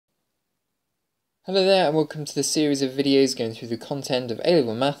Hello there and welcome to the series of videos going through the content of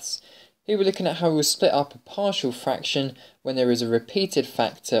A-Level Maths. Here we're looking at how we'll split up a partial fraction when there is a repeated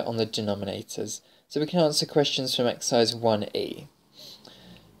factor on the denominators. So we can answer questions from exercise 1e.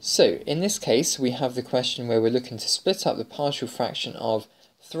 So in this case we have the question where we're looking to split up the partial fraction of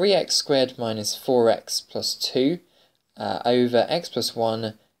 3x squared minus 4x plus 2 over x plus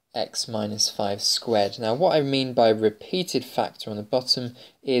 1 x minus 5 squared. Now what I mean by repeated factor on the bottom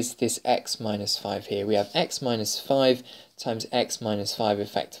is this x minus 5 here. We have x minus 5 times x minus 5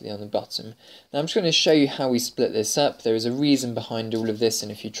 effectively on the bottom. Now I'm just going to show you how we split this up. There is a reason behind all of this, and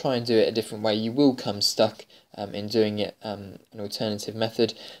if you try and do it a different way you will come stuck in doing it an alternative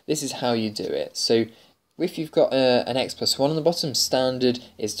method. This is how you do it. So if you've got an x plus 1 on the bottom, standard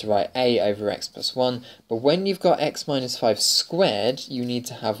is to write a over x plus 1. But when you've got x minus 5 squared, you need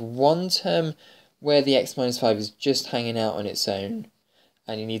to have one term where the x minus 5 is just hanging out on its own.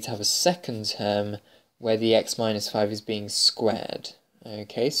 And you need to have a second term where the x minus 5 is being squared.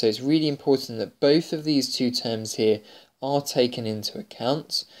 Okay, so it's really important that both of these two terms here are taken into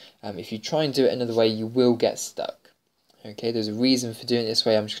account. If you try and do it another way, you will get stuck. Okay, there's a reason for doing it this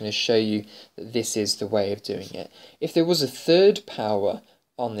way. I'm just going to show you that this is the way of doing it. If there was a third power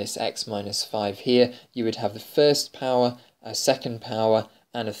on this x minus 5 here, you would have the first power, a second power,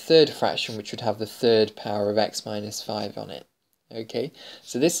 and a third fraction which would have the third power of x minus 5 on it. Okay,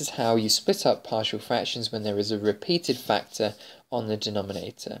 so this is how you split up partial fractions when there is a repeated factor on the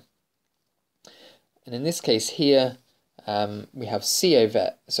denominator. And in this case here, we have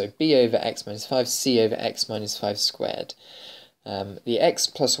b over x minus 5, c over x minus 5 squared. The x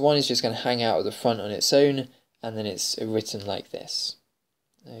plus 1 is just going to hang out at the front on its own, and then it's written like this.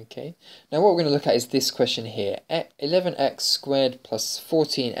 Okay, now what we're going to look at is this question here, 11x squared plus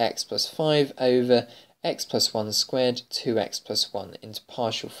 14x plus 5 over x plus 1 squared, 2x plus 1 into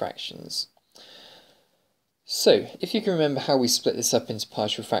partial fractions. So, if you can remember how we split this up into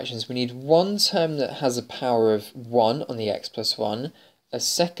partial fractions, we need one term that has a power of 1 on the x plus 1, a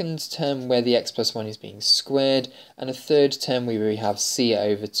second term where the x plus 1 is being squared, and a third term where we have c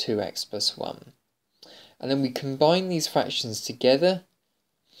over 2x plus 1. And then we combine these fractions together,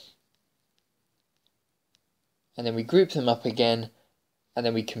 and then we group them up again, and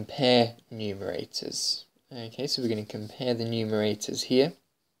then we compare numerators. Okay, so we're going to compare the numerators here.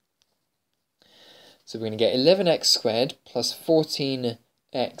 So we're going to get 11x squared plus 14x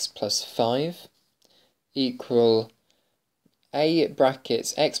plus 5 equal a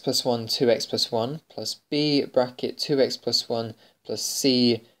brackets x plus 1, 2x plus 1 plus b bracket 2x plus 1 plus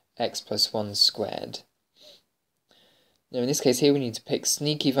c x plus 1 squared. Now in this case here we need to pick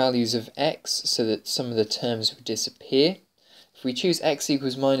sneaky values of x so that some of the terms will disappear. If we choose x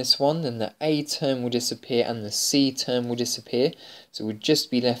equals minus 1, then the a term will disappear and the c term will disappear. So we'll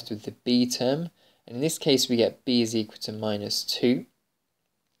just be left with the b term. And in this case we get b is equal to minus 2.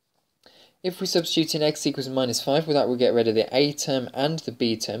 If we substitute in x equals minus 5, well, that will get rid of the a term and the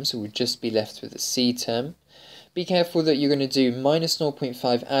b term, so we'll just be left with the c term. Be careful that you're going to do minus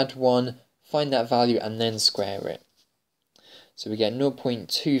 0.5, add 1, find that value and then square it. So we get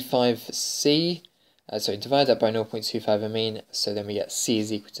 0.25 for c, divide that by 0.25 so then we get c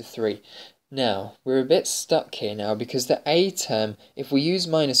is equal to 3. Now, we're a bit stuck here now because the a term, if we use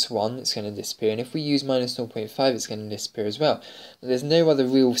minus 1, it's going to disappear, and if we use minus 0.5, it's going to disappear as well. But there's no other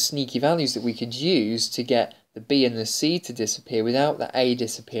real sneaky values that we could use to get the b and the c to disappear without the a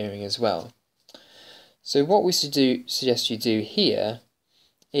disappearing as well. So what we suggest you do here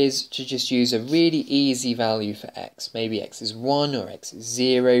is to just use a really easy value for x. Maybe x is 1 or x is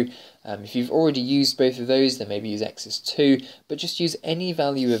 0. If you've already used both of those, then maybe use x is 2, but just use any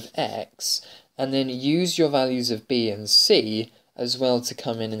value of x and then use your values of b and c as well to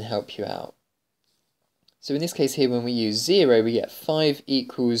come in and help you out. So in this case here, when we use 0, we get 5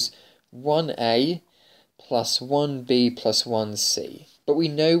 equals 1a plus 1b plus 1c. But we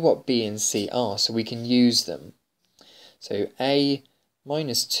know what b and c are, so we can use them. So a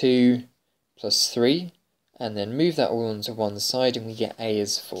minus 2 plus 3, and then move that all onto one side and we get a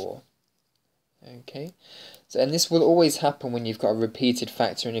is 4. Okay, so and this will always happen when you've got a repeated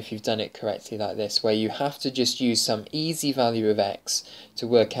factor and if you've done it correctly like this, where you have to just use some easy value of x to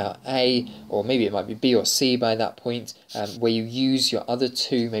work out a, or maybe it might be b or c by that point, where you use your other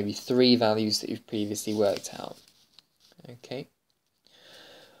two, maybe 3 values that you've previously worked out. Okay.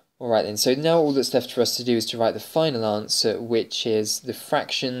 Alright then, so now all that's left for us to do is to write the final answer, which is the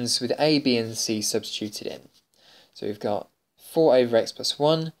fractions with a, b and c substituted in. So we've got 4 over x plus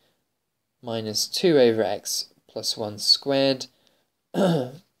 1 minus 2 over x plus 1 squared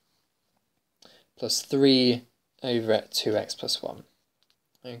plus 3 over 2x plus 1.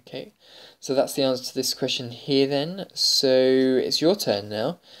 Okay, so that's the answer to this question here then. So it's your turn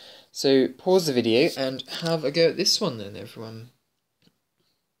now. So pause the video and have a go at this one then, everyone.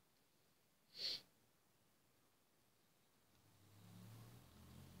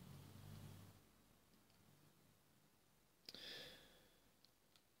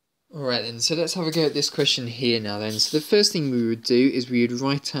 Alright then, so let's have a go at this question here now then. So the first thing we would do is we would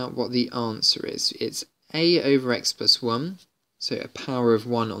write out what the answer is. It's a over x plus 1, so a power of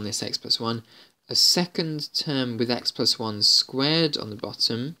 1 on this x plus 1, a second term with x plus 1 squared on the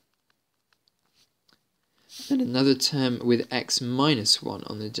bottom, and another term with x minus 1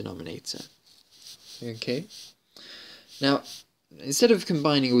 on the denominator. Okay, now instead of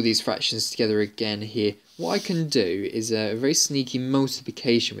combining all these fractions together again here, what I can do is a very sneaky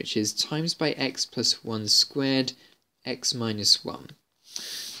multiplication, which is times by x plus 1 squared, x minus 1.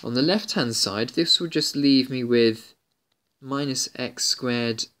 On the left hand side, this will just leave me with minus x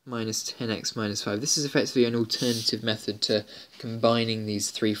squared minus 10x minus 5. This is effectively an alternative method to combining these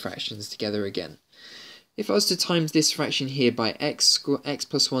three fractions together again. If I was to times this fraction here by x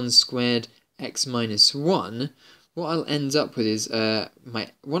plus 1 squared, x minus 1, what I'll end up with is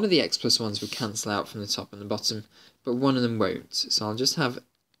one of the x plus 1's will cancel out from the top and the bottom, but one of them won't. So I'll just have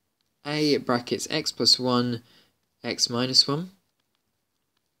a brackets x plus 1, x minus 1.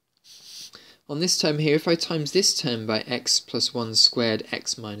 On this term here, if I times this term by x plus 1 squared,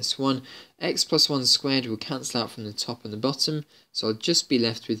 x minus 1, x plus 1 squared will cancel out from the top and the bottom, so I'll just be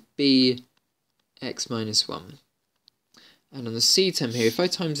left with b x minus 1. And on the c term here, if I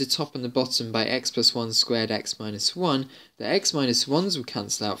times the top and the bottom by x plus 1 squared, x minus 1, the x minus 1's will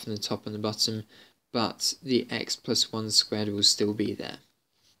cancel out from the top and the bottom, but the x plus 1 squared will still be there.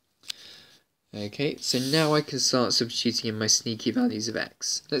 Okay, so now I can start substituting in my sneaky values of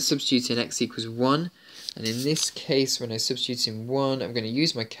x. Let's substitute in x equals 1, and in this case, when I substitute in 1, I'm going to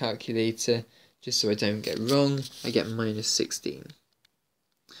use my calculator, just so I don't get wrong. I get minus 16.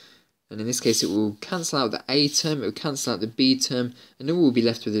 And in this case, it will cancel out the a term, it will cancel out the b term, and all we'll be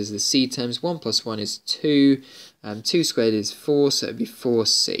left with is the c terms. 1 plus 1 is 2, 2 squared is 4, so it would be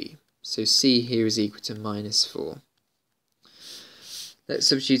 4c. So c here is equal to minus 4. Let's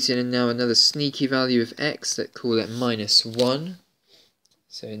substitute in now another sneaky value of x, let's call it minus 1.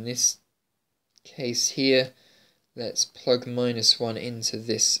 So in this case here, let's plug minus 1 into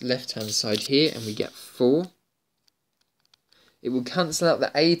this left-hand side here, and we get 4. It will cancel out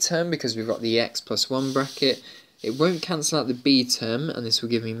the a term because we've got the x plus 1 bracket. It won't cancel out the b term, and this will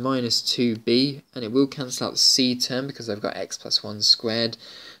give me minus 2b, and it will cancel out the c term because I've got x plus 1 squared.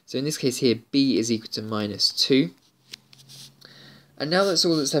 So in this case here, b is equal to minus 2. And now that's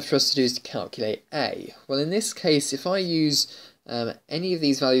all that's left for us to do is to calculate a. Well, in this case, if I use any of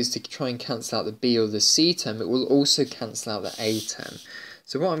these values to try and cancel out the b or the c term, it will also cancel out the a term.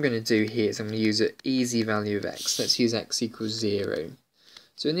 So what I'm going to do here is I'm going to use an easy value of x. Let's use x equals 0.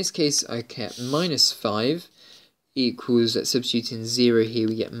 So in this case, I get minus 5 equals, let's substitute in 0 here,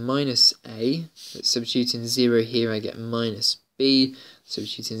 we get minus a. Let's substitute in 0 here, I get minus b.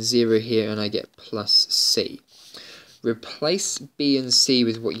 Substitute in 0 here, and I get plus c. Replace b and c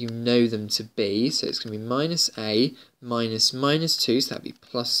with what you know them to be. So it's going to be minus a minus minus 2, so that would be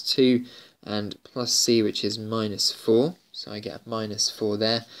plus 2, and plus c, which is minus 4. So I get a minus 4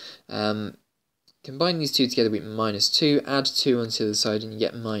 there. Combine these two together with minus 2, add 2 onto the side, and you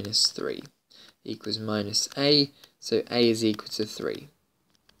get minus 3 equals minus a. So a is equal to 3.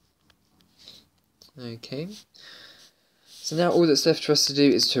 Okay. So now all that's left for us to do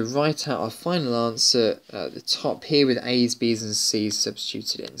is to write out our final answer at the top here with a's, b's, and c's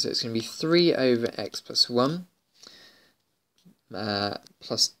substituted in. So it's going to be 3 over x plus 1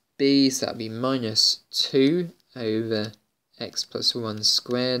 plus b, so that would be minus 2 over x plus 1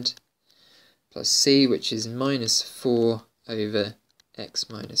 squared, plus c, which is minus 4 over x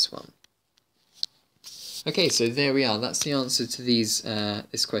minus 1. Okay, so there we are. That's the answer to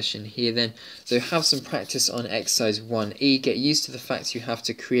this question here then. So have some practice on exercise 1e. Get used to the fact you have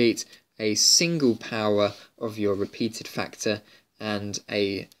to create a single power of your repeated factor and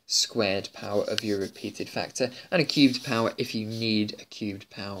a squared power of your repeated factor, and a cubed power if you need a cubed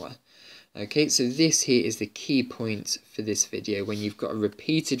power. Okay, so this here is the key point for this video. When you've got a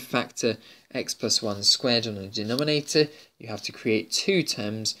repeated factor x plus 1 squared on a denominator, you have to create two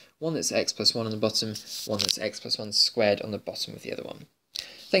terms, one that's x plus 1 on the bottom, one that's x plus 1 squared on the bottom of the other one.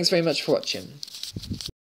 Thanks very much for watching.